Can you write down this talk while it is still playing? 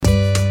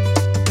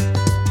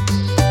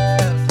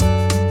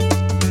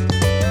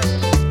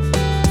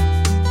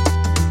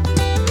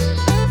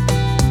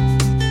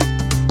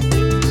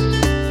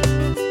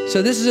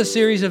So this is a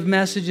series of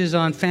messages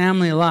on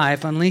family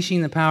life,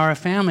 unleashing the power of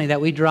family,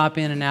 that we drop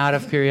in and out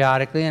of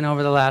periodically. And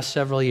over the last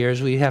several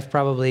years, we have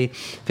probably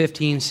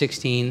 15,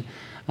 16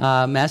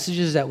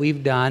 messages that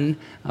we've done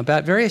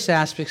about various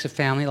aspects of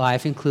family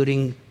life,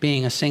 including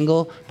being a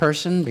single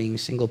person, being a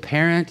single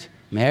parent,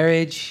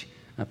 marriage,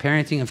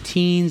 parenting of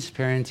teens,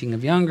 parenting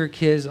of younger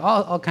kids,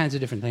 all kinds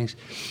of different things.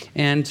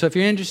 And so if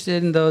you're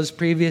interested in those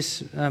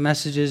previous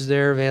messages,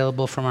 they're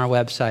available from our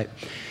website.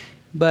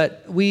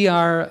 But we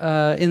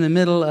are in the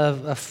middle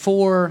of a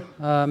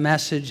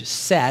 4-message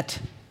set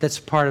that's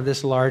part of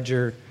this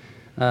larger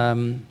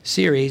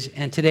series,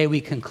 and today we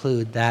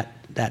conclude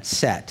that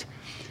set.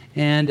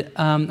 And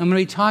I'm going to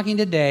be talking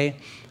today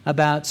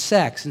about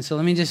sex, and so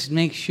let me just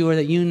make sure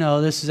that you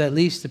know this is at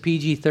least the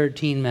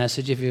PG-13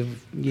 message. If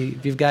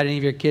you've got any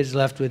of your kids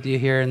left with you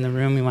here in the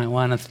room, you might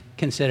want to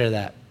consider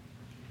that.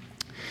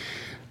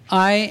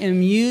 I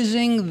am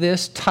using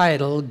this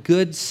title,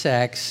 Good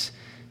Sex,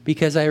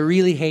 because I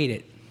really hate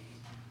it.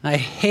 I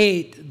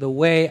hate the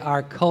way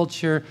our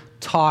culture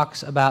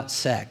talks about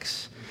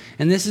sex.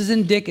 And this is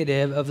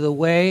indicative of the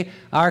way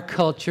our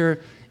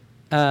culture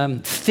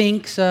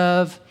thinks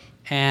of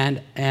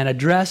and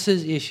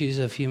addresses issues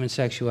of human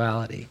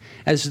sexuality.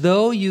 As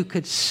though you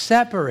could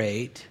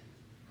separate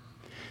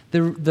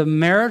the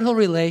marital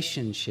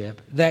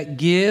relationship that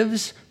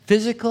gives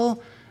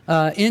physical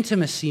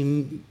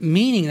intimacy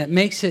meaning, that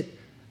makes it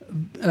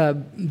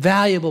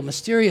valuable,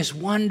 mysterious,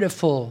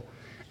 wonderful,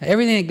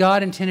 everything that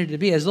God intended it to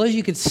be, as long as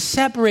you could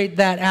separate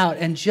that out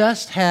and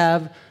just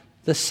have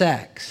the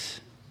sex.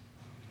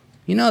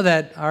 You know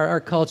that our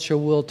culture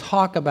will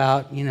talk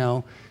about,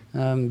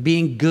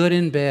 being good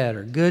in bed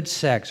or good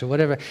sex or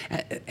whatever.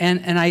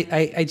 And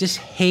I just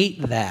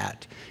hate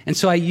that. And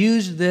so I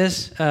used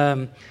this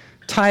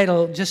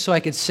title just so I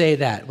could say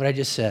that, what I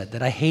just said,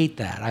 that I hate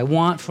that. I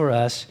want for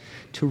us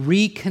to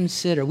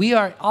reconsider. We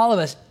are, all of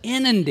us,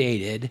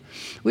 inundated.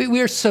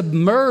 We are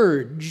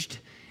submerged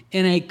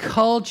in a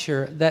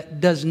culture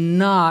that does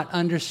not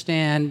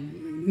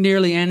understand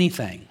nearly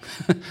anything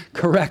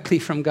correctly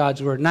from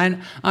God's Word.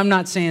 And I'm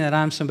not saying that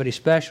I'm somebody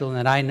special and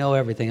that I know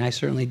everything. I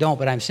certainly don't.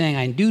 But I'm saying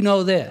I do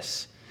know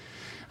this.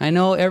 I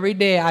know every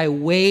day I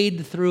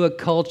wade through a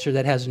culture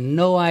that has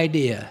no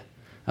idea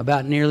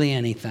about nearly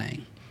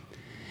anything.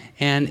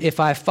 And if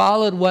I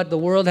followed what the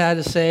world had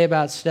to say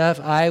about stuff,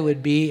 I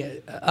would be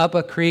up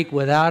a creek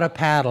without a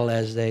paddle,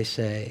 as they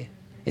say.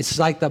 It's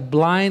like the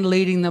blind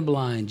leading the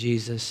blind,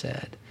 Jesus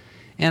said.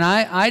 And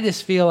I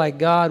just feel like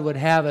God would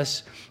have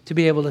us to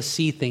be able to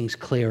see things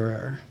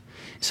clearer.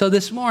 So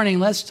this morning,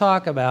 let's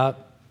talk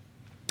about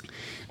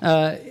this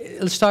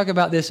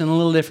in a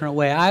little different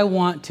way. I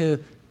want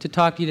to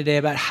talk to you today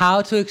about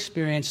how to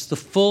experience the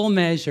full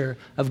measure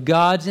of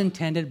God's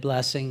intended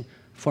blessing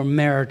for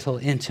marital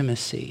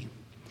intimacy.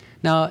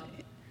 Now,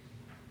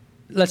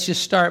 let's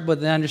just start with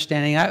the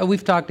understanding.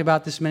 We've talked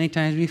about this many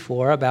times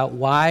before, about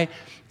why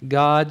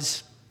God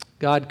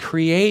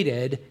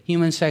created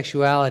human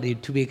sexuality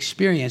to be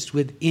experienced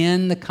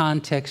within the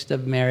context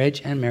of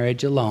marriage and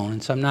marriage alone.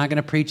 And so I'm not going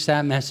to preach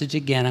that message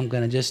again. I'm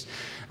going to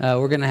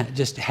we're going to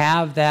just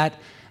have that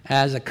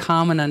as a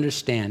common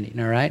understanding,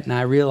 all right? And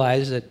I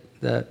realize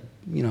that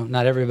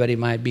not everybody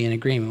might be in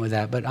agreement with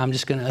that, but I'm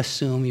just going to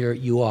assume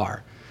you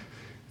are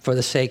for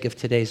the sake of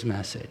today's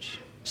message.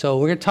 So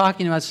we're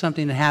talking about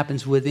something that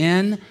happens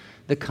within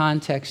the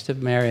context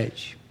of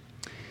marriage.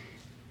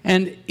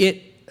 And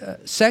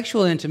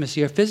sexual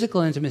intimacy or physical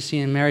intimacy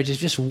in marriage is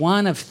just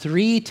one of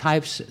 3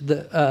 types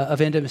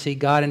of intimacy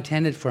God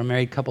intended for a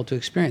married couple to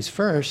experience.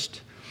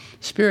 First,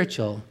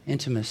 spiritual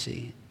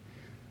intimacy.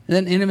 And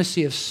then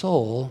intimacy of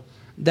soul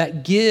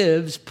that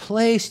gives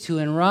place to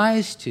and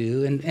rise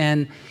to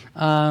and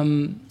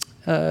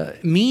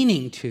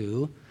meaning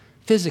to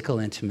physical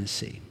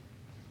intimacy.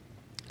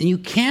 And you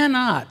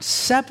cannot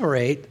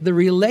separate the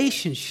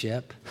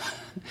relationship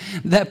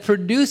that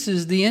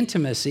produces the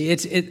intimacy.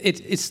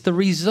 It's the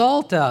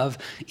result of,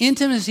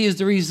 intimacy is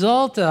the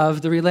result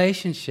of the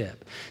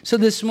relationship. So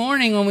this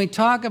morning when we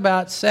talk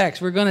about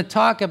sex, we're going to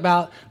talk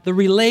about the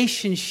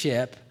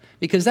relationship,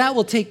 because that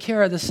will take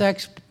care of the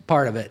sex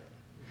part of it.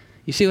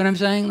 You see what I'm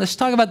saying? Let's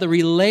talk about the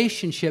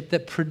relationship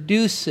that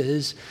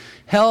produces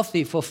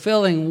healthy,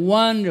 fulfilling,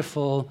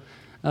 wonderful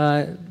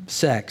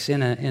sex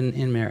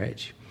in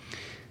marriage.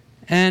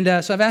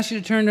 And so I've asked you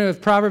to turn to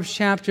Proverbs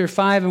chapter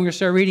 5, and we're going to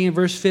start reading in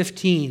verse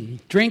 15.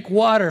 Drink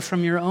water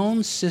from your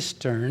own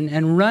cistern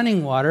and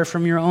running water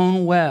from your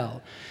own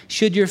well.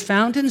 Should your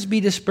fountains be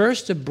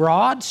dispersed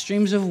abroad,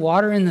 streams of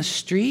water in the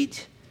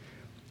street?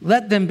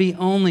 Let them be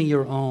only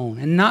your own,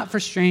 and not for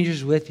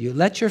strangers with you.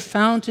 Let your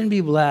fountain be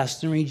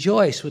blessed, and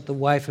rejoice with the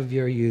wife of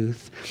your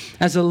youth.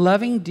 As a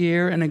loving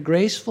deer and a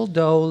graceful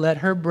doe, let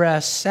her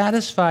breast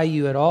satisfy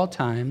you at all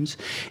times,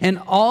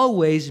 and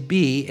always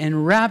be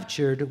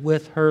enraptured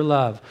with her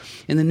love.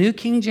 In the New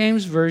King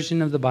James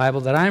Version of the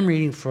Bible that I'm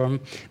reading from,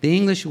 the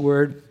English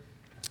word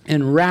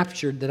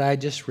enraptured that I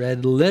just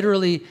read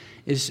literally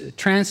is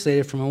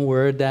translated from a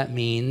word that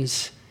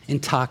means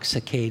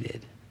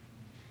intoxicated.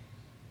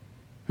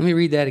 Let me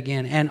read that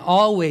again. And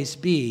always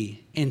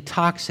be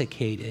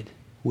intoxicated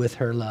with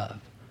her love.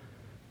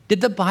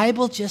 Did the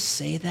Bible just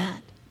say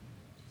that?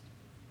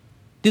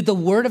 Did the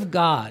Word of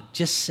God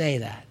just say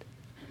that?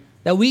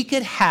 That we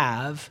could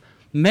have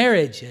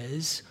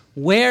marriages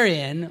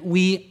wherein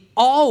we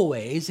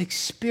always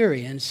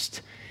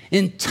experienced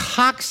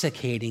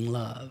intoxicating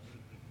love.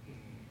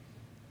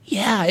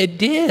 Yeah, it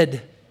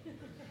did.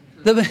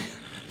 The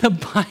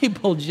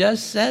Bible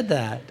just said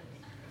that.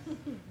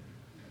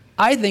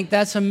 I think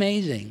that's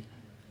amazing.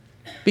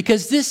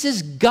 Because this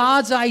is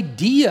God's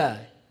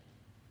idea.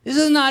 This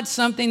is not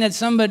something that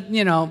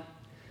somebody,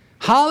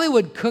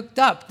 Hollywood cooked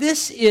up.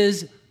 This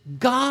is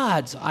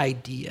God's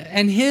idea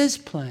and His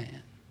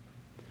plan.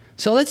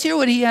 So let's hear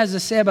what He has to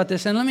say about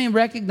this. And let me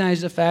recognize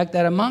the fact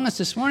that among us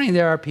this morning,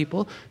 there are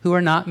people who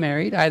are not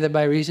married, either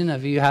by reason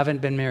of you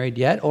haven't been married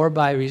yet, or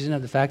by reason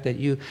of the fact that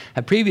you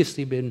have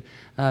previously been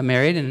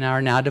married and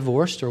are now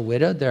divorced or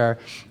widowed. There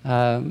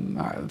are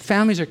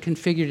families are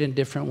configured in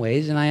different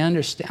ways, and I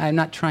understand. I'm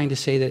not trying to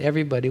say that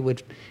everybody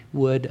would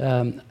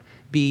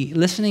be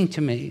listening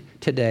to me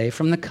today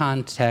from the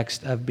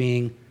context of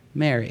being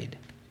married.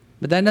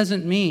 But that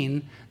doesn't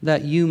mean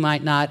that you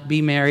might not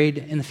be married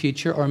in the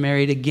future or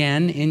married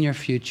again in your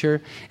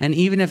future. And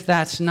even if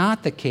that's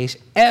not the case,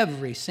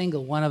 every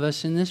single one of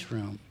us in this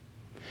room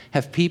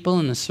have people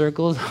in the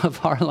circles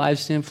of our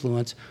lives to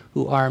influence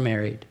who are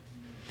married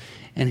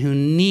and who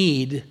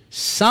need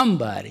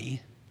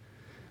somebody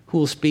who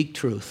will speak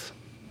truth.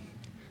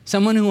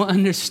 Someone who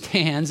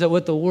understands that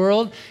what the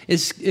world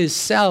is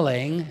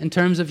selling in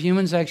terms of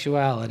human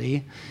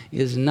sexuality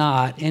is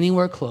not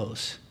anywhere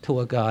close to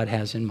what God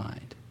has in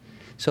mind.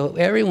 So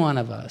every one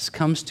of us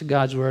comes to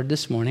God's Word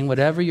this morning,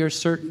 whatever your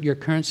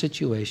current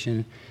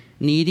situation,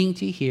 needing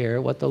to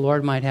hear what the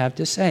Lord might have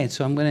to say.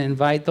 So I'm going to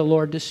invite the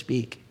Lord to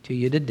speak to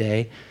you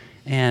today.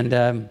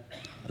 And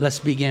let's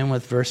begin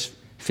with verse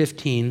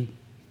 15.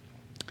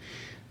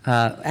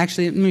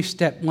 Actually, let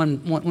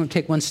me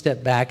take one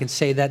step back and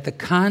say that the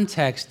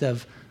context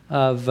of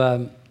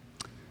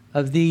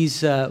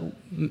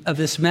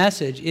this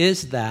message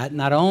is that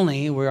not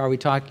only are we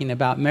talking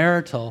about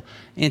marital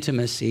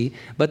intimacy,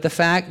 but the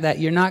fact that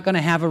you're not going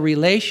to have a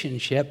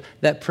relationship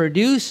that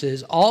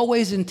produces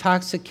always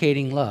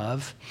intoxicating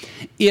love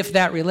if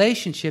that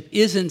relationship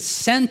isn't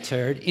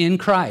centered in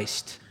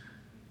Christ.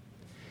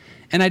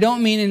 And I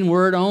don't mean in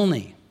word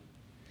only.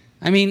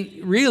 I mean,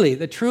 really,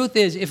 the truth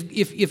is,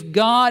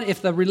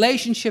 if the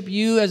relationship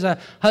you as a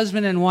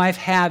husband and wife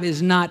have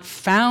is not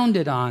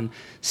founded on,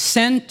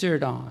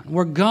 centered on,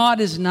 where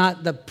God is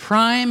not the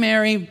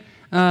primary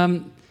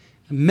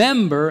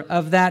member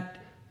of that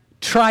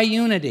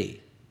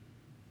triunity,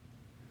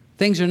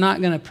 things are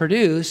not going to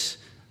produce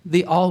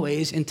the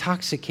always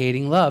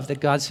intoxicating love that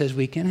God says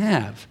we can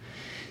have.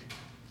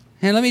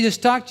 And let me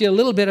just talk to you a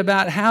little bit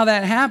about how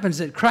that happens,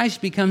 that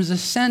Christ becomes the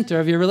center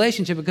of your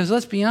relationship. Because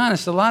let's be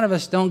honest, a lot of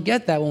us don't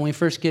get that when we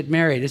first get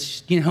married.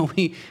 It's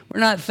we're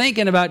not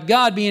thinking about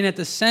God being at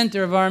the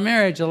center of our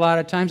marriage a lot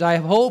of times.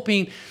 I'm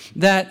hoping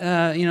that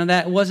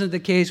that wasn't the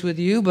case with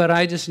you, but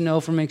I just know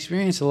from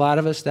experience, a lot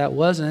of us that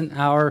wasn't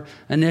our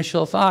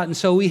initial thought. And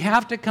so we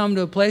have to come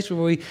to a place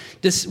where we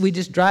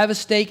just drive a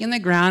stake in the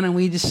ground and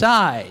we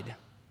decide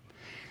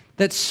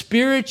that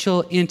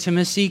spiritual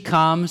intimacy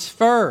comes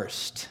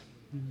first.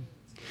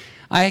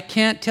 I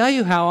can't tell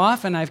you how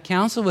often I've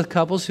counseled with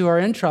couples who are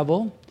in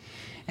trouble,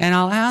 and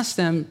I'll ask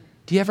them,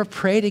 do you ever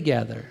pray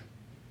together?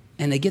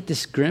 And they get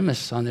this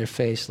grimace on their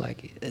face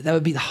like, that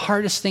would be the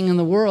hardest thing in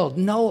the world.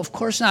 No, of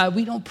course not.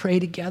 We don't pray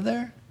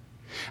together.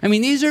 I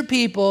mean, these are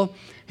people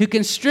who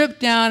can strip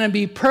down and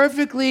be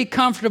perfectly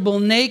comfortable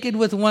naked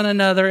with one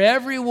another,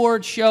 every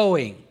wart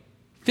showing,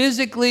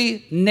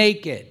 physically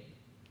naked.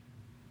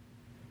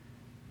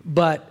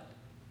 But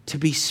to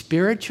be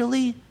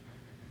spiritually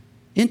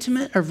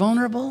intimate or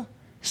vulnerable,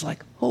 it's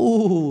like,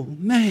 oh,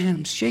 man,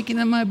 I'm shaking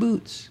in my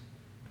boots.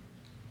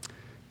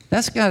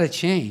 That's got to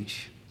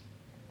change.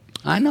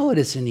 I know it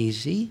isn't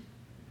easy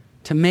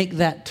to make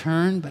that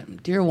turn,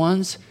 but dear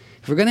ones,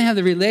 if we're going to have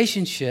the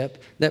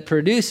relationship that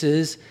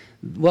produces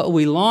what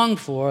we long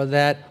for,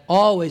 that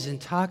always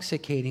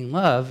intoxicating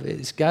love,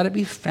 it's got to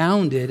be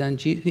founded on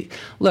Jesus.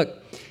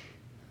 Look,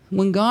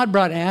 when God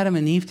brought Adam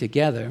and Eve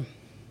together,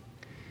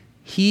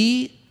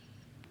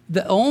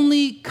 the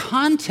only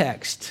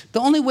context, the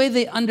only way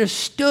they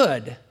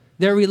understood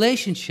their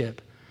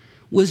relationship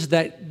was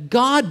that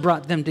God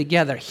brought them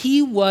together.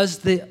 He was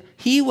the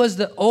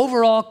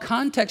overall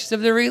context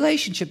of their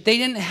relationship. They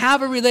didn't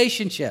have a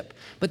relationship,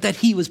 but that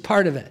He was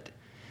part of it.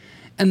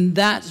 And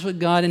that's what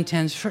God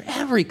intends for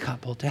every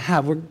couple to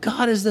have, where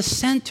God is the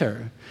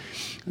center,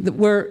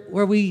 where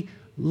we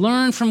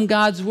learn from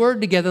God's Word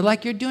together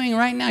like you're doing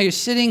right now. You're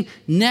sitting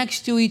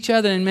next to each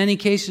other in many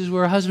cases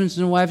where husbands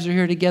and wives are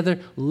here together,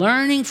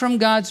 learning from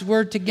God's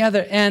Word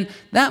together. And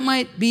that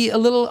might be a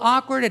little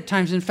awkward at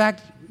times. In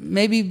fact,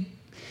 maybe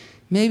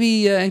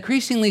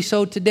increasingly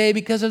so today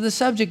because of the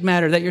subject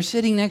matter, that you're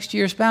sitting next to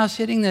your spouse,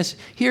 hearing this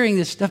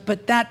stuff.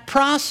 But that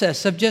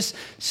process of just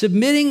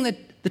submitting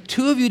the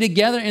two of you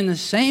together in the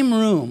same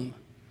room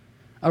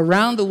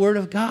around the Word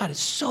of God is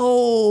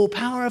so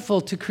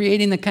powerful to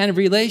creating the kind of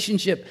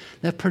relationship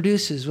that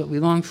produces what we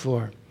long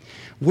for.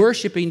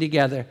 Worshiping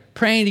together,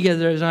 praying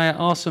together, as I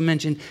also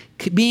mentioned,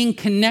 being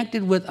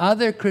connected with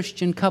other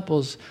Christian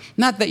couples.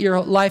 Not that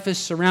your life is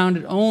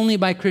surrounded only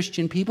by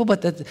Christian people,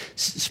 but that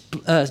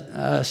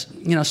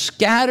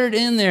scattered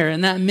in there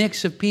in that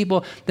mix of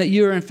people that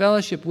you're in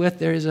fellowship with,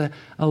 there is a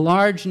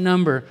large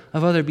number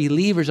of other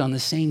believers on the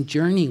same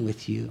journey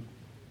with you.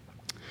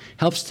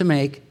 Helps to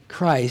make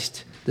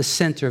Christ the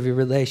center of your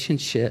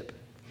relationship.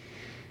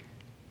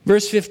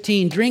 Verse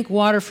 15, drink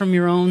water from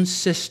your own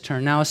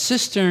cistern. Now, a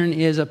cistern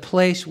is a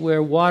place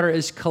where water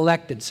is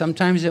collected.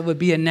 Sometimes it would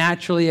be a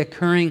naturally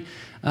occurring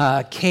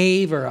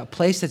cave or a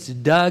place that's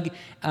dug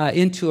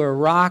into a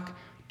rock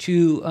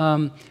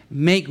to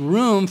make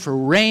room for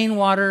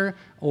rainwater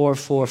or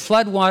for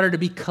flood water to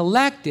be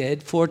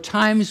collected for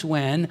times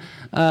when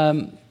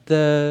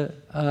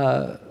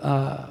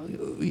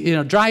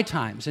dry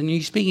times, and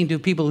you're speaking to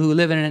people who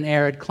live in an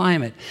arid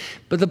climate.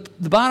 But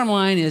the bottom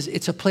line is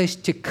it's a place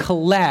to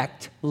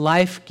collect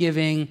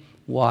life-giving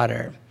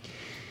water.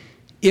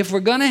 If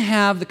we're going to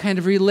have the kind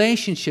of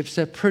relationships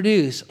that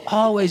produce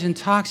always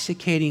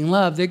intoxicating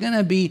love, they're going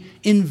to be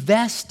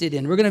invested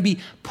in. We're going to be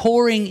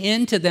pouring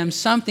into them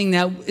something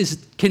that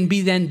can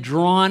be then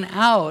drawn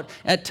out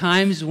at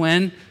times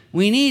when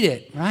we need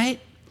it, right?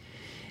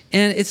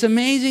 And it's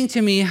amazing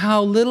to me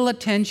how little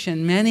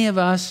attention many of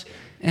us,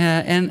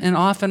 and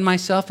often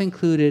myself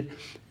included,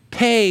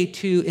 pay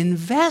to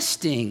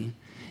investing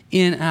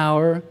in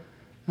our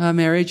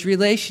marriage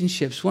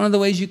relationships. One of the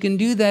ways you can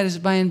do that is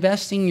by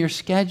investing in your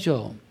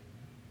schedule.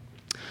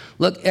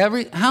 Look,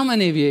 how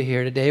many of you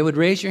here today would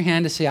raise your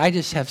hand to say, I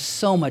just have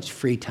so much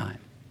free time?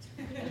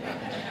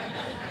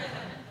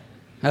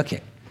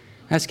 Okay,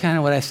 that's kind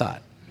of what I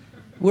thought.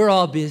 We're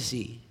all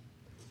busy.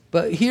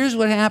 But here's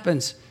what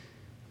happens.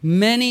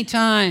 Many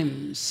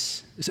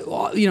times, as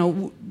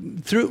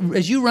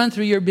you run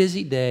through your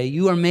busy day,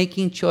 you are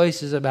making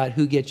choices about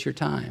who gets your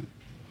time.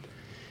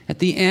 At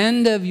the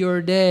end of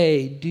your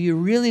day, do you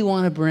really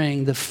want to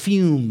bring the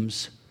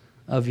fumes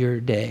of your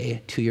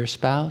day to your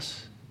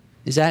spouse?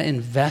 Is that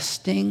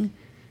investing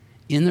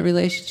in the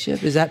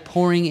relationship? Is that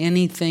pouring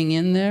anything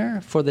in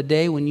there for the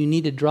day when you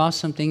need to draw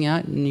something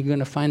out and you're going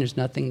to find there's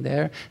nothing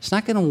there? It's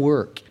not going to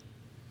work.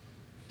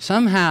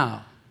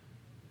 Somehow,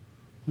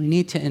 we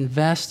need to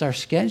invest our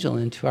schedule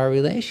into our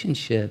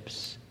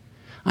relationships.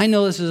 I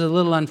know this is a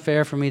little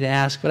unfair for me to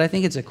ask, but I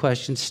think it's a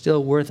question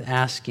still worth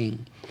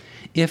asking.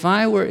 If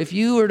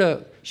you were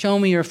to show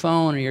me your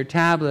phone or your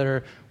tablet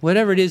or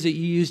whatever it is that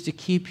you use to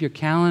keep your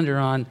calendar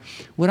on,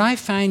 would I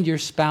find your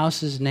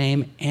spouse's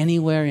name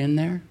anywhere in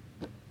there?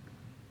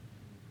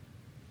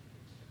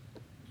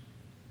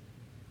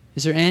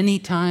 Is there any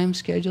time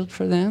scheduled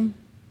for them?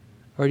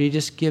 Or do you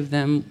just give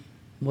them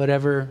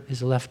whatever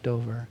is left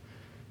over?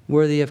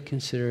 Worthy of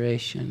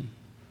consideration.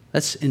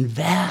 Let's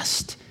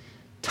invest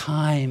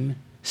time,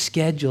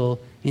 schedule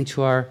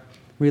into our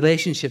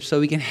relationships so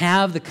we can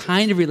have the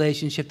kind of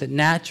relationship that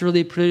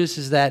naturally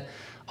produces that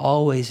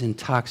always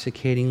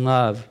intoxicating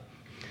love.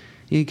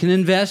 You can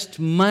invest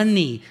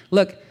money.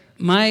 Look,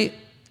 I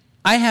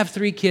have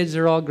 3 kids.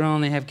 They're all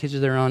grown. They have kids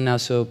of their own now,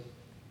 so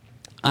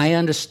I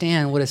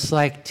understand what it's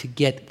like to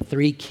get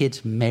 3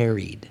 kids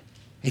married.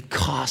 It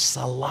costs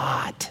a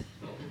lot.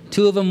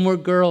 2 of them were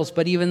girls,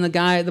 but even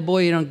the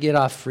boy, you don't get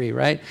off free,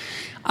 right?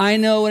 I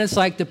know what it's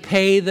like to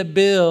pay the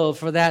bill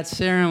for that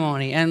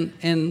ceremony,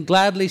 and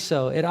gladly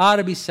so. It ought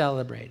to be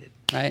celebrated,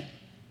 right?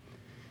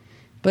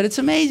 But it's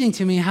amazing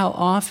to me how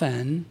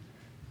often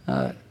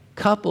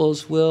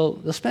couples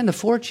they'll spend a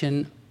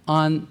fortune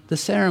on the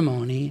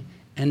ceremony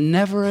and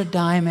never a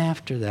dime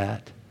after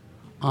that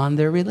on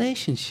their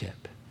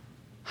relationship.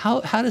 How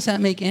does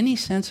that make any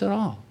sense at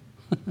all?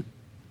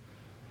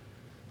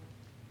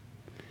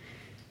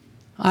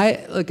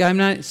 I'm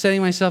not setting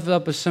myself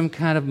up as some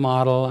kind of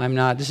model. I'm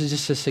not. This is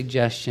just a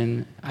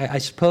suggestion. I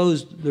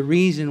suppose the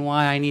reason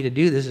why I need to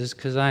do this is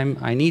because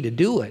I need to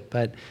do it.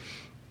 But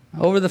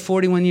over the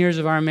 41 years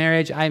of our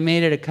marriage, I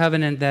made it a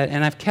covenant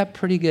and I've kept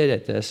pretty good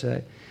at this,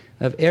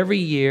 of every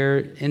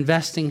year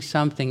investing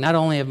something, not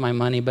only of my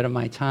money, but of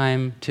my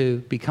time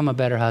to become a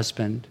better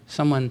husband,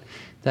 someone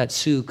that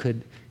Sue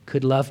could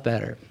love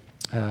better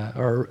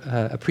or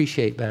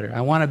appreciate better.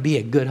 I want to be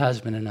a good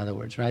husband, in other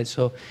words, right?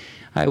 So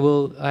I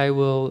will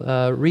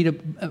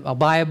I'll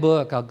buy a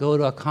book, I'll go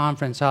to a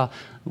conference, I'll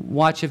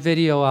watch a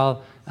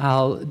video,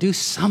 I'll do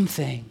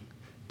something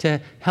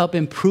to help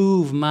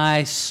improve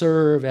my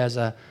serve as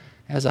a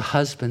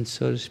husband,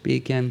 so to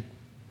speak. And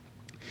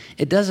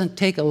it doesn't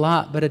take a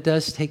lot, but it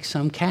does take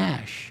some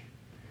cash.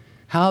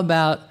 How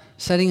about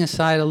setting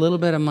aside a little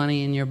bit of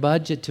money in your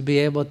budget to be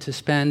able to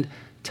spend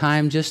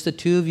time, just the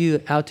 2 of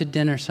you, out to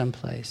dinner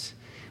someplace?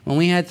 When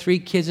we had 3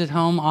 kids at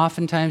home,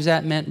 oftentimes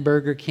that meant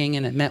Burger King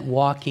and it meant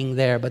walking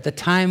there. But the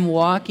time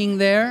walking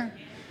there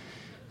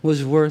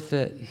was worth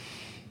it.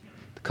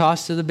 The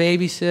cost of the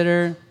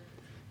babysitter,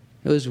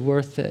 it was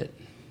worth it.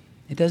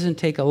 It doesn't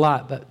take a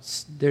lot,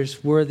 but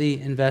there's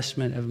worthy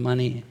investment of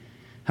money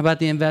How about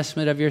the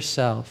investment of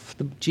yourself?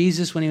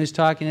 Jesus, when he was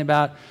talking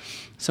about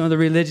some of the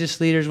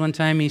religious leaders one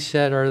time, he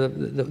said, or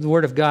the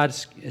Word of God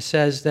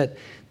says that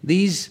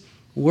these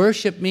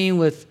worship me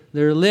with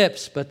their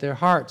lips, but their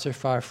hearts are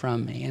far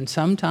from me. And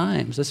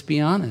sometimes, let's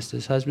be honest,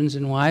 as husbands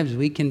and wives,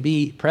 we can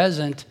be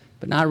present,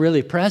 but not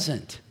really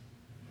present.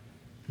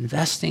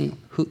 Investing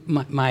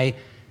my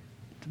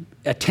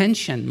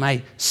attention,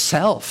 my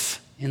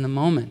self in the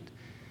moment,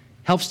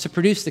 helps to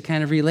produce the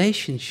kind of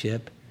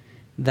relationship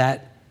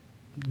that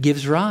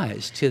gives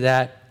rise to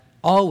that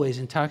always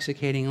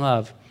intoxicating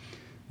love.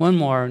 One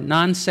more,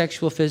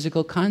 non-sexual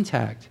physical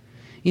contact.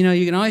 You know,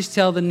 you can always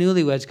tell the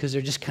newlyweds because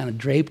they're just kind of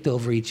draped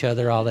over each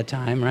other all the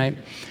time, right?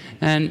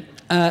 And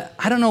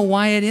I don't know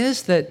why it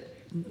is that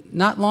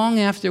not long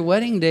after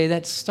wedding day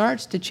that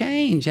starts to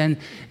change, and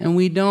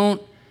we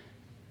don't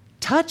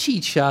touch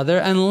each other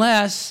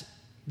unless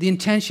the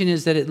intention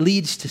is that it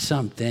leads to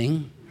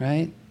something,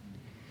 right?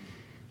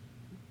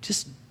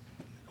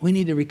 We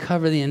need to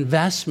recover the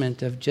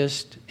investment of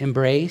just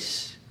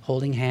embrace,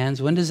 holding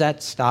hands. When does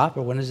that stop,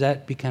 or when does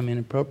that become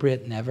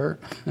inappropriate? Never.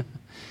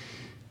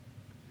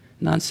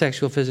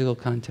 Non-sexual physical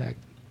contact.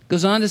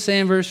 Goes on to say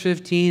in verse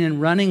 15,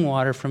 and running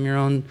water from your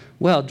own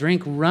well.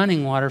 Drink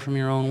running water from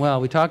your own well.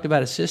 We talked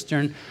about a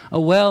cistern. A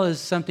well is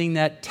something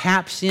that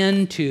taps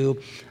into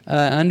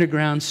an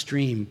underground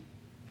stream.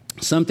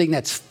 Something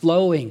that's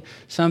flowing.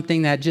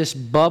 Something that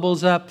just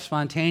bubbles up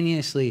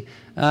spontaneously.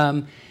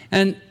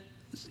 And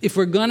if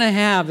we're going to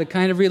have the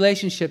kind of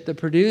relationship that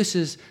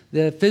produces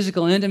the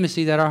physical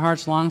intimacy that our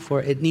hearts long for,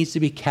 it needs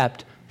to be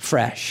kept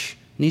fresh.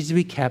 It needs to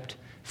be kept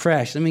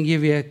fresh. Let me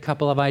give you a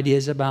couple of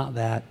ideas about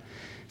that.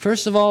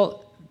 First of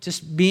all,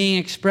 just being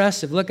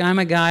expressive. Look, I'm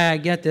a guy, I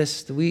get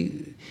this.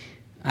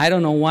 I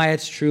don't know why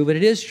it's true, but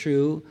it is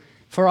true.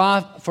 For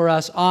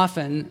us,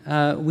 often,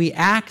 we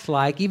act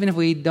like, even if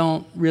we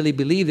don't really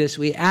believe this,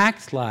 we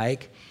act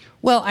like,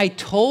 well, I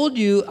told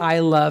you I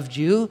loved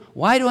you.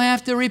 Why do I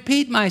have to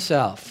repeat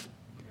myself?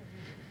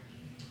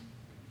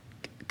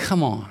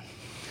 Come on.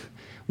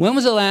 When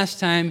was the last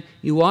time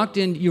you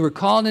were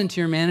called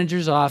into your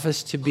manager's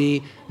office to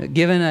be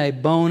given a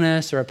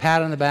bonus or a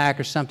pat on the back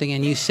or something,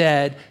 and you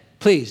said,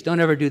 please, don't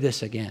ever do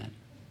this again?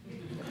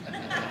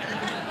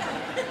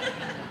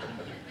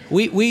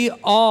 We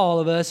all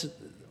of us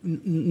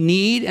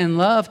need and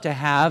love to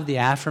have the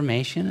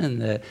affirmation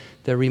and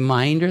the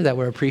reminder that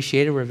we're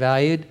appreciated, we're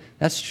valued.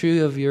 That's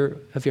true of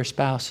your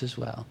spouse as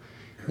well.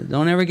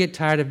 Don't ever get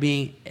tired of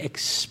being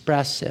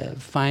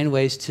expressive. Find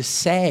ways to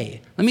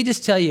say. Let me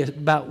just tell you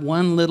about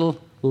one little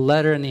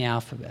letter in the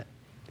alphabet.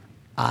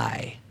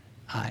 I.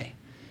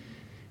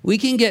 We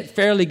can get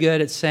fairly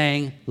good at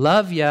saying,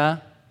 love ya.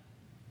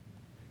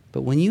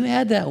 But when you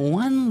add that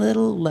one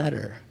little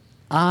letter,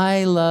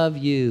 I love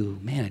you,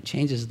 man, it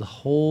changes the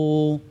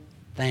whole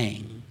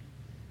thing.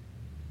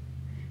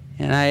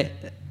 And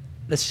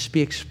let's just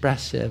be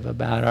expressive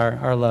about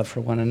our love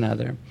for one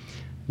another.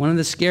 One of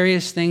the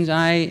scariest things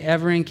I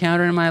ever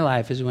encounter in my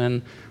life is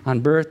when on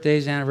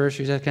birthdays,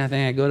 anniversaries, that kind of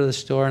thing, I go to the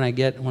store and I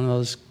get one of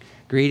those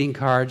greeting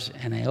cards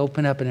and I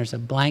open up and there's a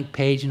blank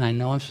page and I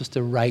know I'm supposed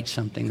to write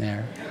something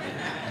there.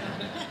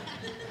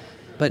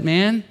 But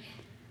man,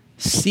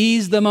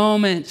 seize the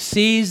moment,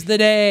 seize the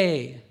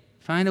day.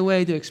 Find a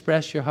way to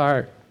express your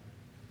heart.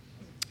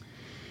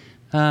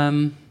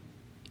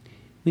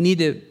 We need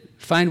to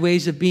find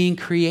ways of being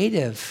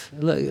creative.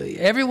 Look,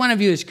 every one of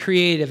you is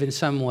creative in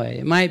some way.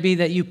 It might be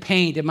that you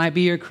paint. It might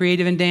be you're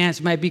creative in dance.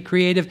 It might be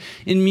creative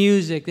in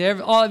music.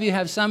 All of you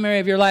have some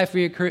area of your life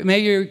where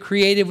maybe you're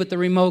creative with the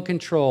remote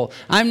control.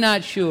 I'm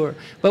not sure.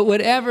 But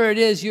whatever it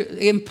is, you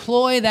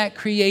employ that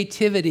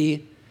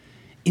creativity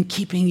in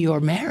keeping your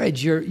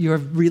marriage, your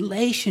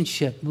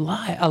relationship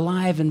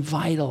alive and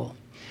vital.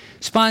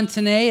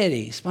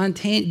 Spontaneity,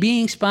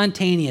 being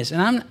spontaneous.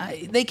 And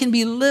they can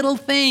be little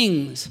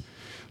things.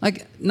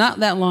 Like,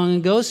 not that long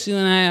ago, Sue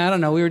and I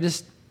don't know, we were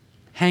just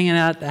hanging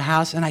out at the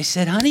house, and I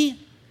said, honey,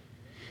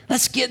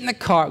 let's get in the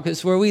car,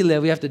 because where we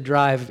live, we have to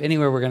drive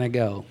anywhere we're going to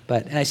go.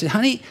 And I said,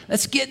 honey,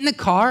 let's get in the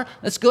car,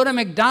 let's go to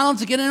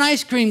McDonald's and get an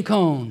ice cream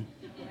cone.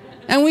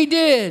 And we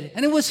did,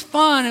 and it was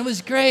fun, it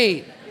was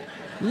great.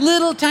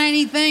 Little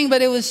tiny thing,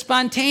 but it was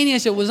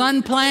spontaneous, it was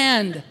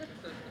unplanned.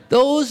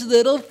 Those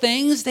little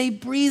things, they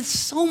breathe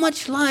so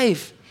much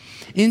life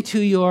into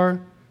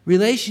your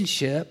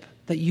relationship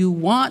that you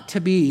want to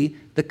be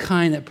the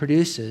kind that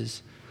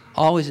produces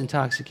always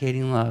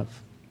intoxicating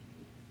love.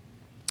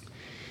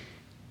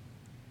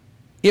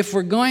 If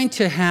we're going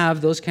to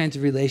have those kinds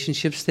of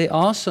relationships, they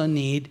also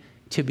need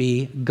to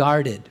be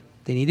guarded.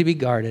 They need to be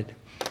guarded.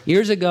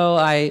 Years ago,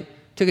 I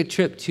took a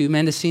trip to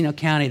Mendocino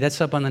County.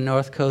 That's up on the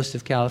north coast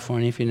of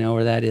California, if you know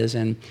where that is.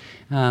 And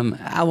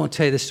I won't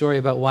tell you the story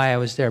about why I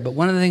was there. But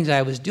one of the things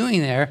I was doing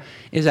there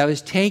is I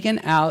was taken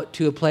out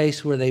to a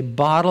place where they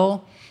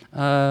bottle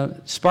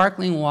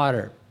sparkling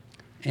water.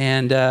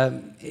 And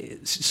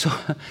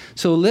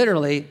so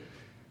literally,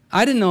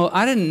 I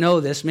didn't know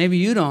this. Maybe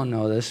you don't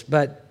know this,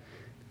 but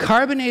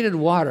carbonated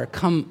water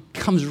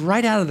comes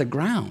right out of the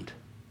ground.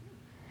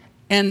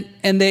 And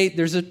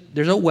there's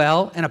a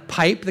well and a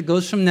pipe that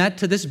goes from that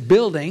to this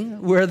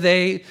building where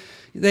they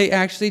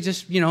actually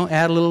just,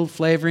 add a little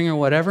flavoring or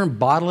whatever and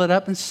bottle it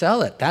up and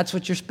sell it. That's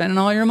what you're spending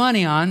all your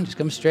money on. Just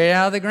comes straight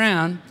out of the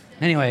ground.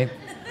 Anyway,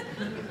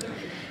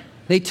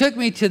 they took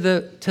me to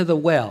the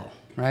well,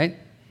 right?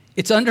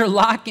 It's under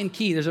lock and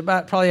key. There's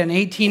about probably an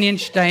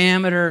 18-inch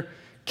diameter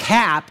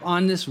cap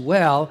on this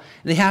well.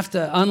 They have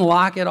to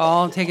unlock it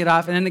all and take it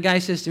off. And then the guy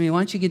says to me, why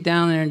don't you get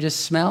down there and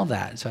just smell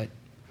that? So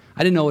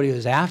I didn't know what he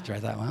was after. I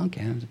thought, well,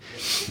 okay.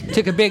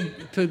 Took a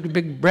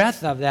big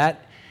breath of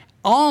that.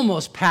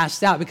 Almost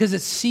passed out because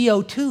it's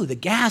CO2. The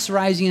gas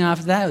rising off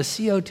of that was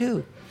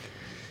CO2.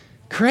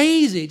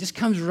 Crazy. It just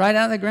comes right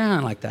out of the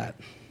ground like that.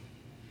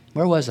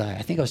 Where was I?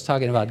 I think I was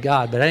talking about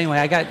God. But anyway,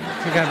 I got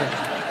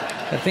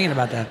thinking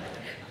about that.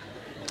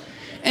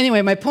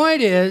 Anyway, my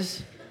point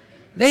is,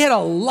 they had a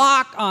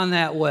lock on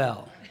that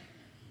well.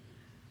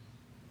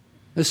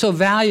 It was so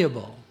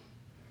valuable.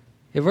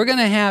 If we're going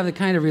to have the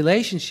kind of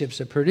relationships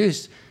that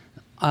produce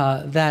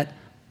that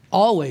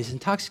always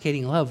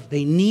intoxicating love,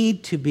 they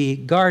need to be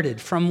guarded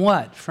from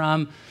what?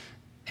 From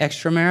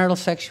extramarital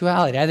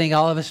sexuality. I think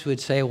all of us would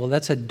say, well,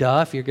 that's a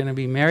duh. If you're going to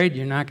be married,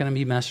 you're not going to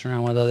be messing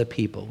around with other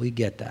people. We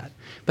get that.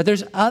 But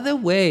there's other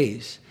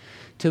ways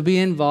to be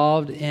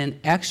involved in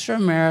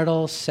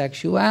extramarital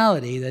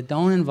sexuality that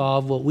don't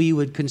involve what we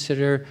would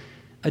consider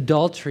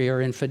adultery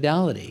or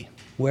infidelity.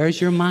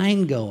 Where's your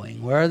mind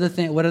going? What are the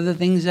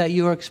things that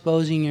you are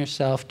exposing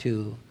yourself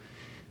to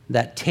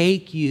that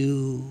take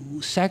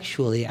you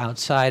sexually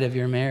outside of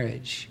your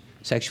marriage?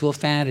 Sexual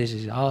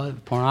fantasies,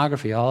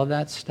 pornography, all of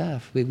that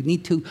stuff. We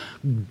need to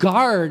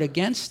guard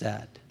against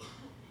that.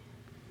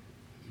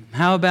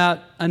 How about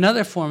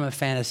another form of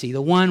fantasy,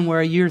 the one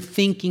where you're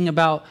thinking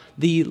about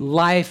the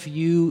life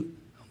you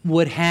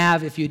would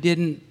have if you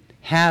didn't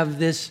have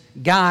this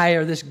guy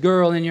or this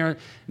girl in your...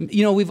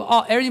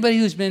 everybody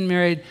who's been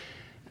married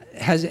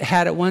has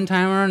had at one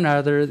time or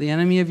another the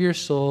enemy of your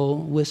soul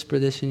whisper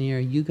this in your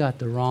ear, you got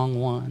the wrong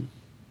one.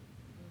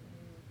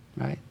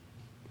 Right?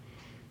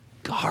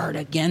 Guard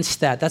against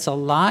that. That's a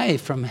lie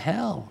from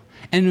hell.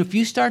 And if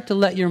you start to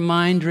let your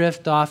mind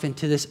drift off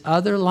into this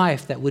other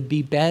life that would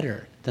be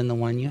better than the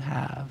one you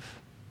have,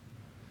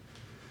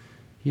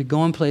 you're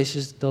going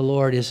places the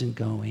Lord isn't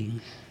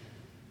going.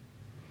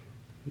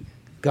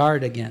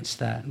 Guard against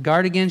that.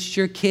 Guard against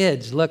your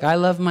kids. Look, I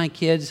love my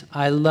kids.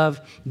 I love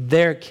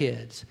their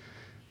kids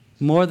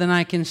more than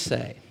I can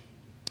say.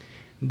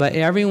 But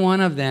every one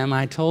of them,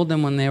 I told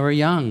them when they were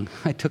young,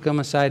 I took them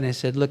aside and I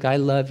said, look, I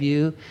love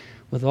you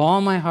with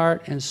all my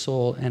heart and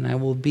soul, and I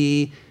will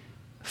be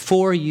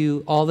for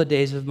you all the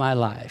days of my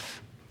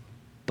life.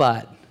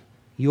 But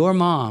your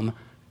mom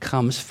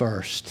comes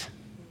first.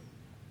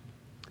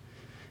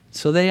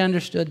 So they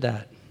understood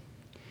that.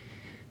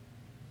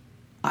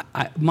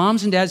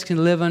 Moms and dads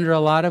can live under a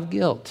lot of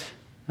guilt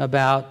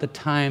about the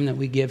time that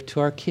we give to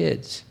our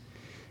kids.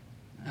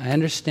 I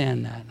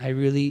understand that. I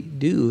really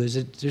do.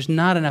 There's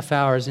not enough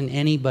hours in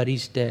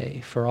anybody's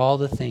day for all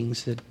the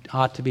things that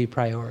ought to be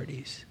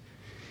priorities.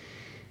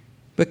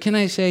 But can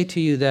I say to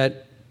you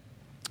that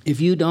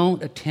if you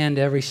don't attend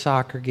every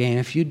soccer game,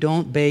 if you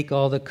don't bake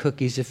all the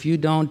cookies, if you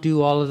don't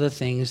do all of the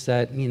things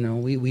that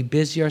we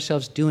busy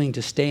ourselves doing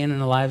to stay in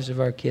the lives of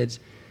our kids,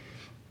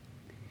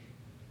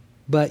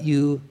 but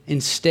you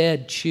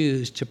instead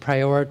choose to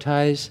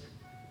prioritize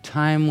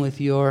time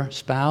with your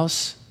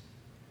spouse,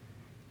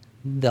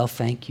 they'll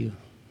thank you.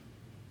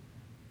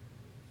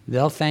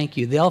 They'll thank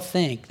you. They'll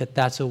think that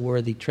that's a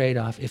worthy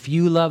trade-off. If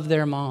you love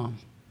their mom,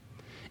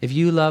 if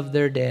you love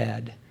their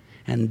dad,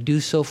 and do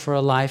so for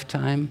a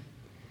lifetime,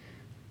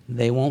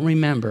 they won't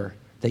remember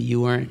that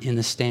you weren't in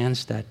the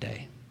stands that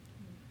day.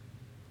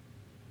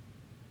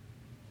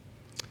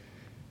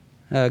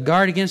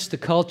 Guard against the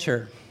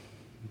culture.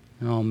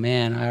 Oh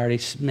man, I already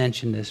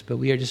mentioned this, but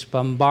we are just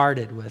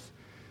bombarded with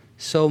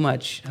so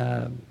much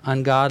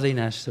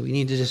ungodliness that we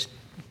need to just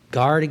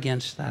guard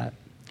against that.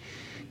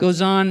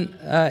 Goes on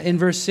in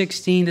verse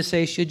 16 to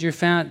say, should your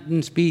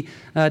fountains be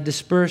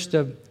dispersed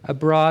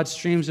abroad,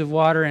 streams of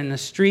water in the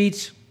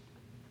streets?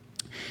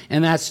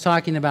 And that's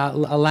talking about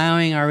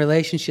allowing our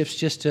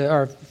relationships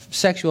our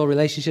sexual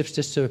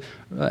relationships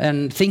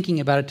and thinking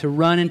about it, to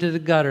run into the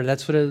gutter.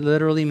 That's what it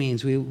literally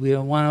means. We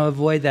want to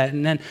avoid that.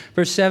 And then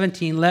verse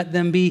 17, let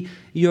them be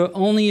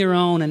only your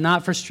own and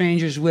not for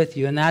strangers with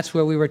you. And that's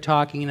where we were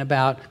talking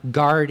about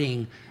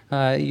guarding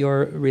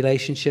your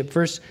relationship.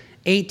 Verse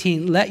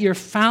 18, let your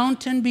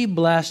fountain be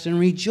blessed and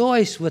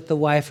rejoice with the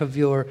wife of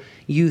your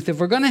youth. If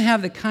we're going to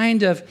have the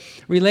kind of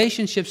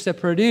relationships that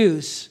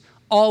produce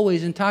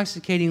always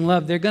intoxicating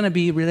love, they're going to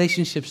be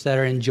relationships that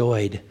are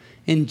enjoyed.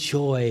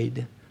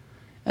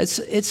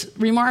 It's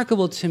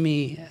remarkable to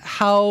me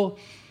how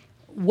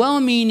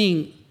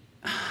well-meaning,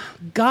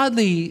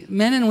 godly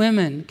men and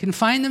women can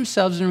find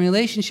themselves in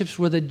relationships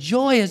where the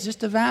joy has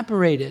just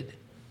evaporated.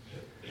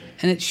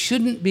 And it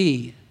shouldn't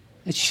be.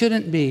 It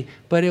shouldn't be.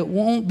 But it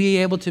won't be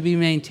able to be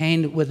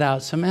maintained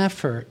without some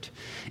effort.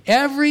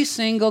 Every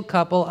single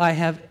couple I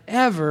have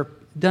ever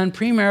done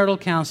premarital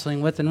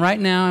counseling with, and right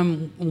now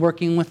I'm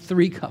working with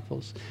 3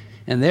 couples.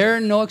 And they're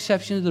no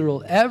exception to the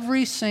rule.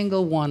 Every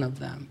single one of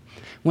them.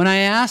 When I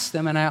ask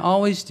them, and I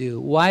always do,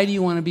 why do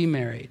you want to be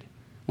married?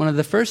 One of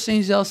the first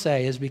things they'll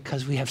say is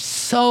because we have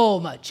so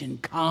much in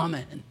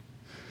common.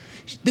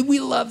 We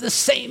love the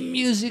same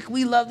music.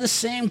 We love the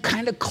same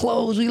kind of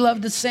clothes. We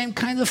love the same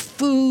kind of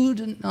food.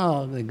 And,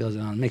 oh, it goes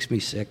on. It makes me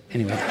sick.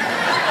 Anyway.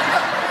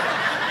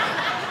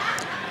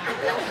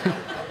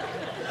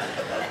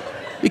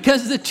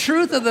 Because the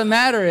truth of the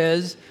matter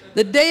is,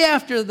 the day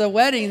after the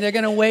wedding, they're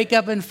going to wake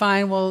up and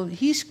find, well,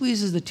 he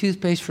squeezes the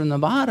toothpaste from the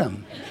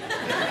bottom.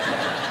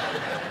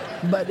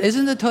 But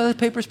isn't the toilet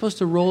paper supposed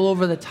to roll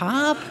over the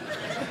top?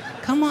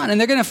 Come on. And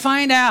they're going to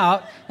find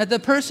out that the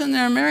person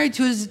they're married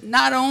to is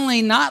not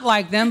only not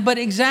like them, but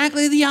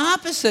exactly the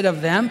opposite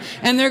of them.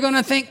 And they're going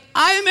to think,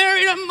 I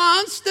married a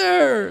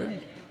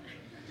monster.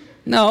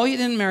 No, you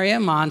didn't marry a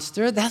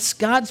monster. That's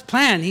God's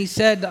plan. He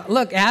said,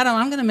 look, Adam,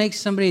 I'm going to make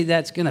somebody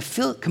that's going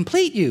to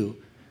complete you.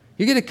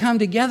 You're going to come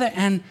together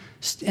and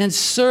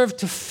serve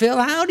to fill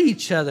out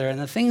each other. And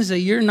the things that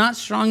you're not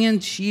strong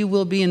in, she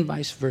will be, and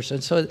vice versa.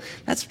 And so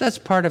that's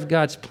part of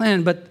God's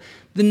plan. But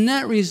the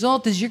net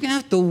result is you're going to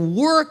have to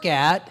work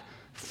at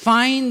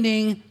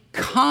finding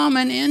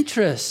common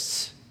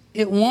interests.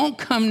 It won't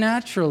come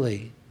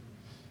naturally.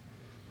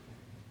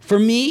 For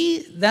me,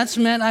 that's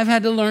meant I've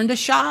had to learn to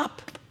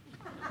shop.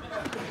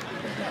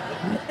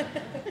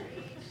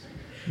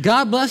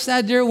 God bless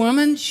that dear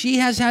woman. She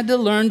has had to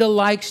learn to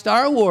like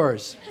Star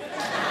Wars.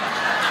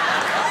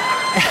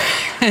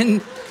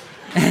 And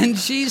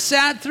she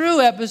sat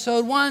through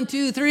episode 1,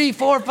 2, 3,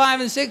 4,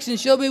 5, and 6, and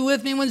she'll be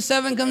with me when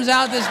 7 comes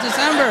out this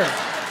December.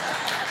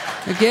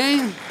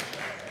 Okay?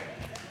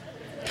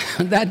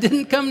 That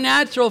didn't come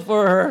natural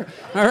for her.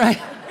 All right?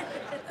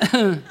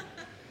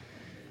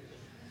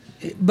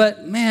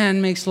 But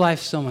man, makes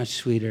life so much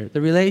sweeter.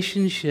 The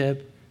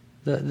relationship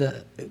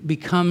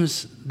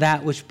becomes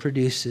that which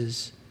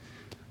produces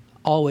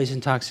always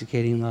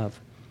intoxicating love.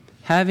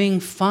 Having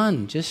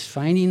fun, just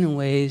finding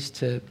ways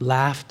to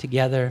laugh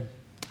together.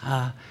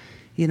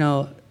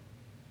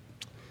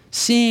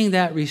 Seeing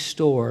that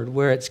restored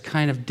where it's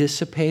kind of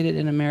dissipated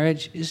in a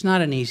marriage is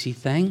not an easy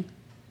thing,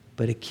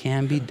 but it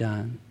can be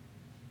done.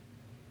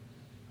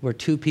 Where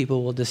two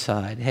people will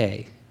decide,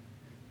 hey,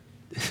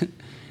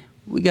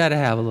 we got to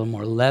have a little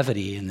more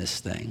levity in this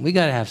thing. We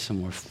got to have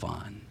some more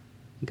fun.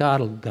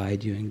 God will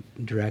guide you and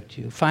direct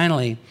you.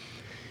 Finally,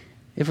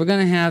 if we're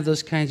going to have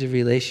those kinds of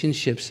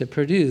relationships that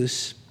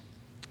produce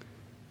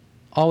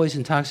always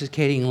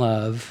intoxicating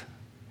love,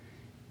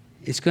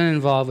 it's going to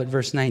involve what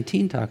verse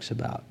 19 talks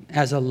about.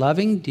 As a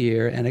loving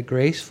deer and a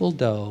graceful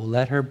doe,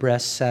 let her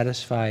breast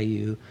satisfy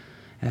you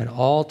at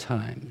all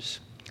times.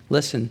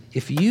 Listen,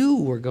 if you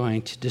were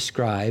going to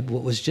describe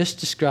what was just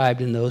described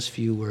in those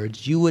few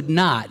words, you would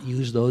not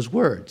use those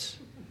words.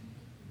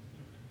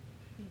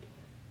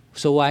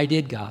 So why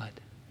did God?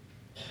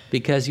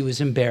 Because he was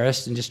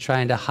embarrassed and just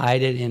trying to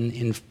hide it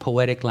in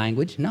poetic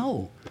language?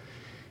 No.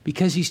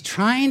 Because he's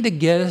trying to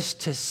get us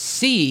to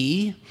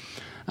see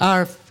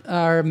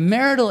our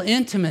marital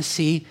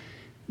intimacy,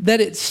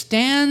 that it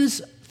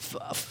stands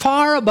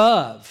far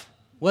above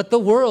what the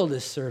world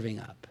is serving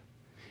up.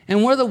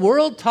 And where the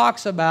world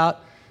talks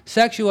about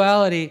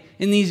sexuality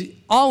in these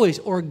always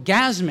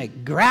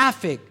orgasmic,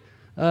 graphic,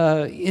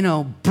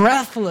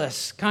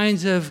 breathless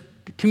kinds of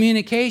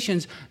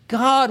communications,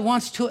 God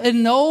wants to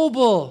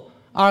ennoble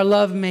our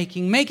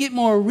lovemaking, make it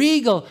more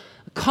regal,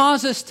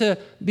 cause us to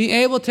be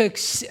able to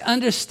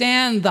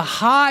understand the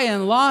high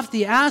and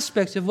lofty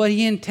aspects of what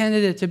he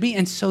intended it to be.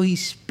 And so he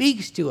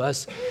speaks to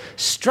us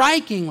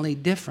strikingly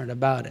different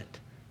about it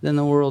than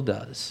the world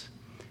does.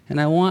 And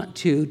I want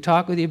to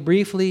talk with you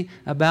briefly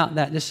about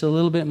that just a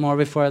little bit more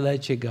before I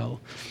let you go.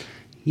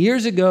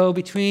 Years ago,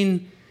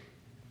 between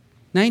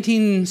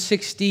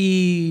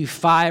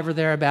 1965 or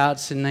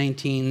thereabouts and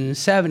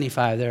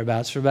 1975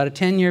 thereabouts, for about a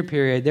 10-year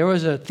period, there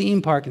was a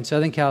theme park in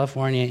Southern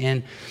California,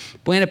 in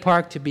Buena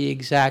Park to be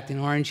exact, in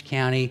Orange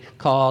County,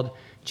 called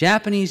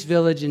Japanese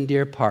Village and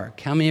Deer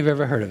Park. How many have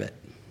ever heard of it?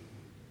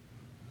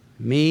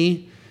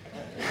 Me?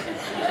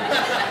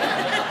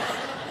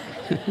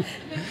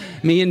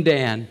 Me and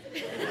Dan.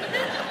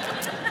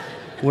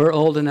 We're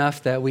old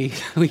enough that we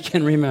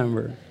can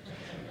remember.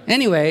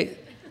 Anyway,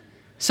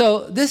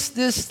 so this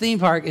theme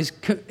park is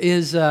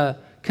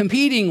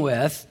competing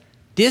with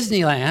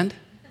Disneyland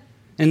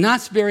and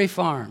Knott's Berry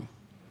Farm.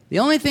 The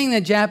only thing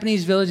that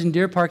Japanese Village and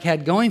Deer Park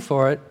had going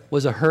for it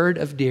was a herd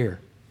of deer.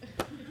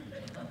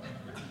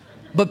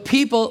 But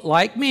people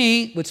like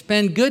me would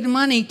spend good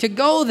money to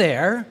go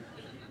there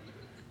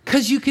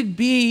because you could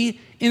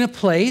be in a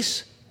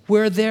place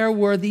where there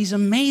were these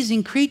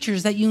amazing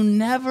creatures that you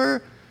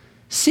never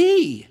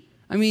see.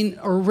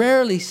 Or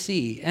rarely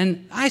see.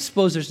 And I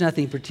suppose there's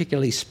nothing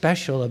particularly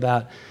special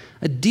about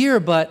a deer,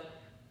 but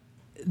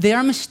they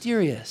are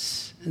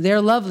mysterious.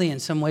 They're lovely in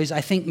some ways,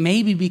 I think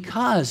maybe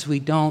because we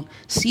don't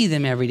see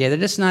them every day. They're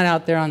just not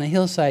out there on the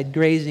hillside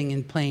grazing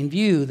in plain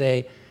view.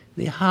 They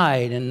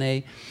hide, and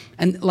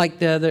like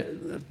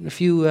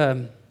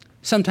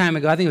some time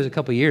ago, I think it was a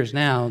couple years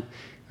now,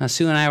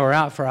 Sue and I were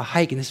out for a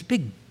hike, and this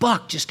big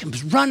buck just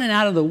comes running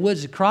out of the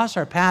woods across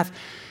our path,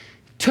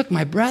 took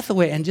my breath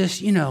away, and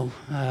just, not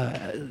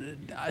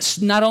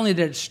only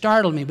did it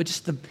startle me, but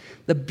just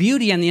the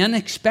beauty and the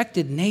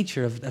unexpected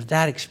nature of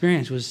that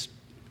experience was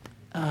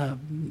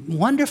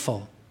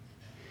wonderful.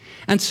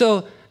 And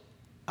so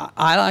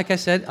like I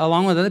said,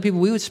 along with other people,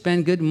 we would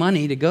spend good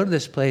money to go to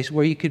this place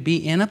where you could be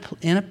in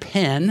a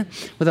pen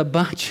with a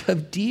bunch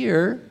of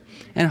deer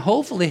and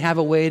hopefully have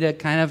a way to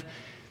kind of,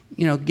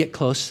 get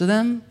close to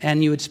them.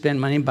 And you would spend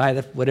money by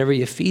whatever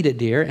you feed a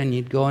deer, and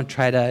you'd go and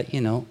try to,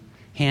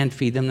 hand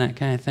feed them, that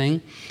kind of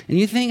thing. And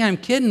you think I'm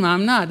kidding,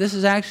 I'm not. This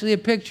is actually a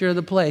picture of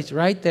the place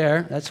right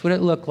there. That's what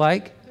it looked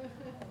like.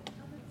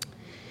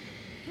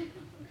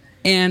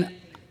 And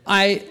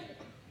I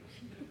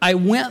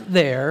went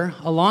there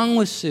along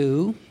with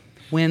Sue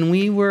when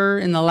we were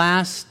in the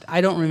last,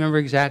 I don't remember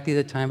exactly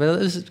the time, but it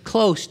was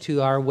close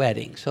to our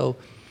wedding. So,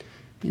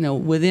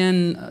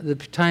 within the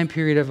time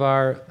period of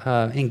our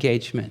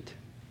engagement.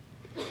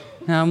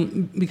 Now,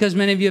 because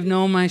many of you have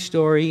known my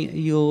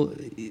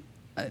story,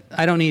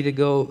 I don't need to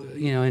go,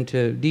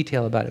 into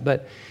detail about it,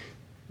 but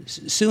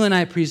Sue and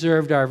I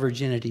preserved our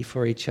virginity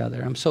for each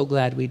other. I'm so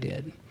glad we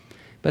did.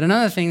 But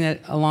another thing that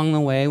along the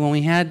way, when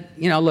we had,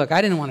 look,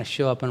 I didn't want to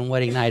show up on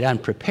wedding night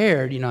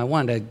unprepared. I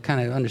wanted to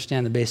kind of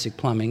understand the basic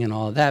plumbing and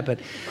all of that. But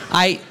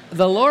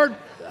the Lord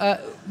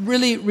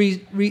really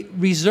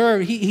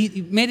reserved,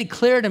 he made it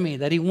clear to me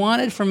that he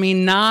wanted for me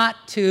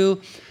not to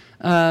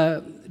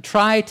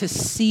try to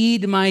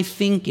seed my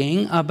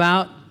thinking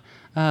about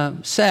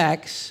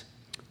sex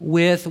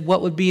with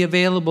what would be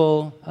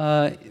available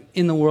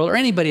in the world or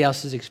anybody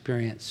else's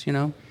experience,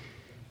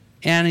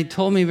 And he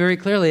told me very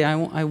clearly,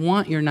 I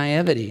want your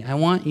naivety. I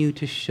want you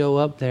to show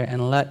up there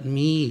and let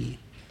me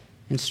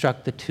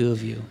instruct the two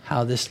of you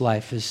how this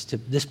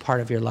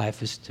part of your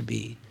life is to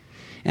be.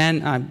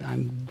 And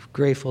I'm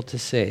grateful to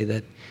say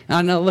that.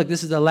 Now, no, look,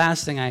 this is the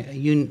last thing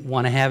you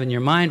want to have in your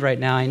mind right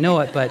now. I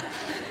know it, but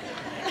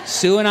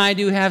Sue and I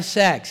do have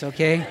sex,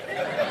 okay?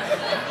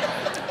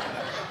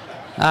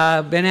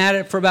 Been at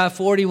it for about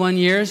 41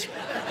 years.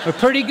 We're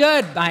pretty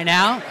good by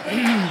now.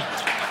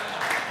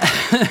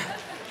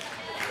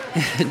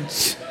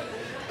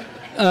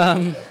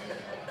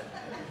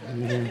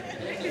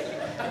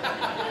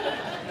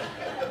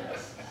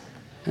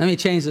 Let me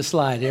change the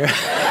slide here.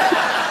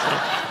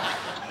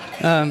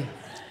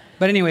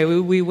 But anyway,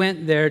 we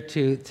went there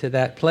to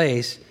that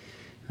place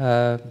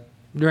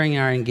during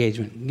our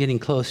engagement, getting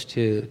close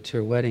to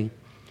our wedding.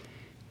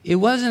 It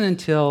wasn't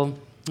until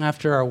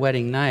after our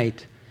wedding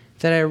night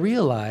that I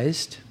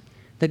realized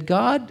that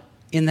God,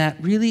 in that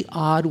really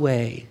odd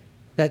way,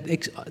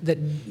 that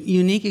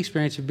unique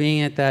experience of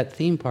being at that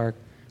theme park,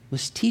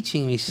 was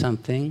teaching me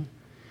something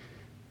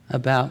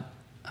about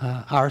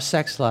our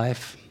sex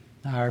life,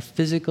 our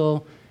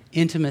physical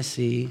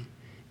intimacy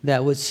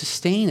that would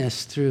sustain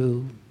us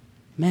through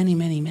many,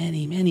 many,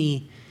 many,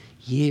 many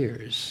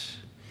years.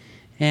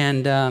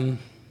 And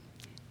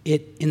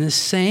it, in the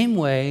same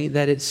way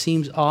that it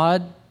seems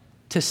odd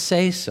to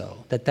say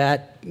so,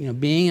 that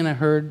being in a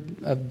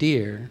herd of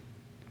deer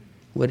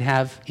would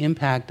have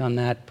impact on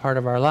that part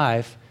of our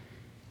life,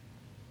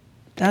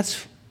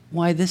 that's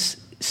why this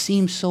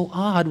seems so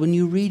odd when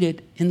you read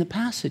it in the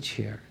passage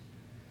here.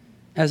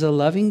 As a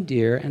loving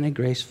deer and a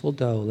graceful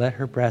doe, let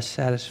her breast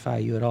satisfy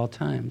you at all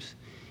times.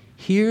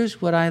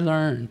 Here's what I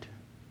learned.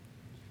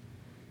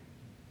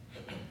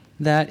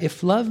 That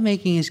if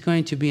lovemaking is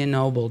going to be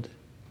ennobled,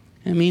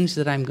 it means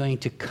that I'm going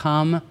to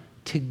come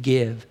to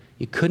give.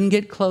 You couldn't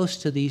get close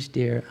to these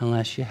deer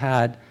unless you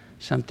had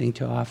something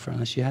to offer,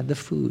 unless you had the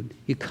food.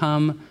 You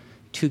come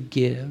to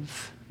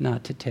give,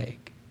 not to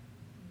take.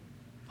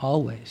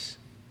 Always.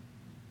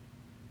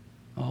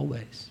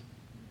 Always.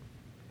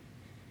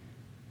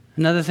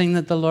 Another thing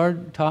that the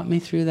Lord taught me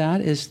through that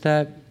is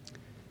that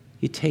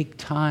you take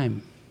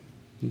time.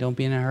 And don't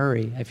be in a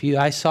hurry.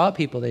 I saw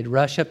people, they'd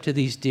rush up to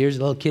these deer,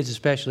 little kids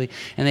especially,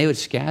 and they would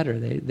scatter.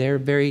 They're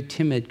very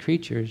timid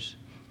creatures.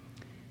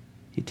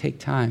 You take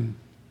time.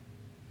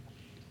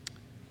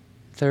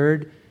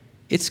 Third,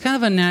 it's kind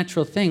of a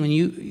natural thing. When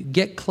you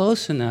get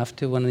close enough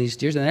to one of these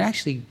deer, and they're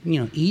actually,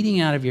 eating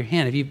out of your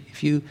hand.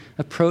 If you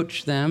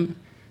approach them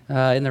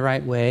in the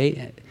right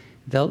way,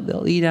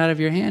 they'll eat out of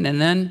your hand. And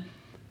then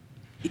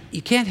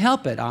you can't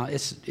help it.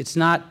 It's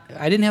not.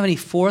 I didn't have any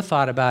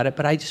forethought about it,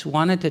 but I just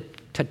wanted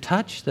to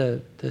touch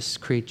this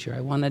creature.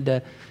 I wanted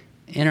to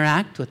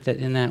interact with it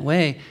in that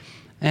way.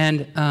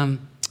 And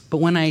but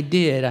when I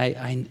did,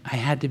 I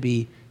had to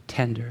be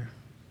tender.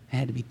 I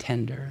had to be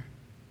tender.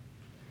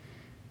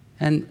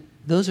 And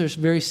those are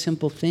very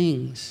simple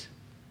things,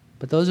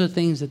 but those are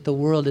things that the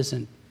world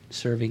isn't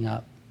serving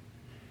up.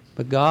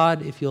 But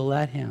God, if you'll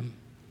let Him,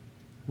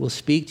 will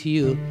speak to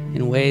you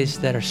in ways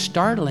that are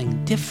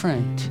startling,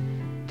 different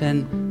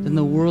than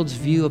the world's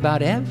view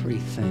about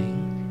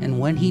everything. And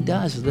when He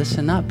does,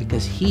 listen up,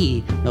 because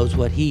He knows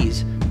what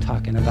He's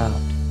talking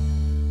about.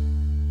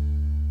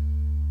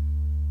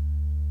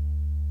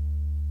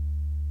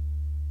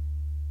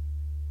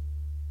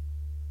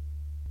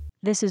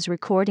 This is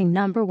recording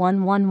number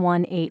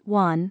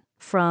 11181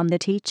 From the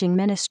teaching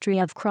ministry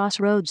of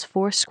Crossroads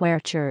Foursquare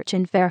Church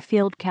in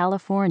Fairfield,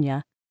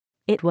 California.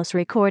 It was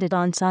recorded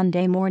on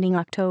Sunday morning,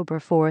 October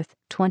 4,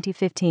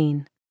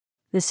 2015.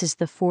 This is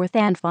the fourth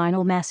and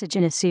final message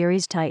in a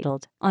series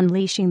titled,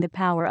 Unleashing the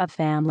Power of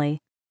Family.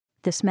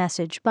 This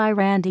message by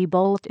Randy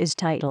Boldt is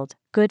titled,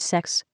 Good Sex,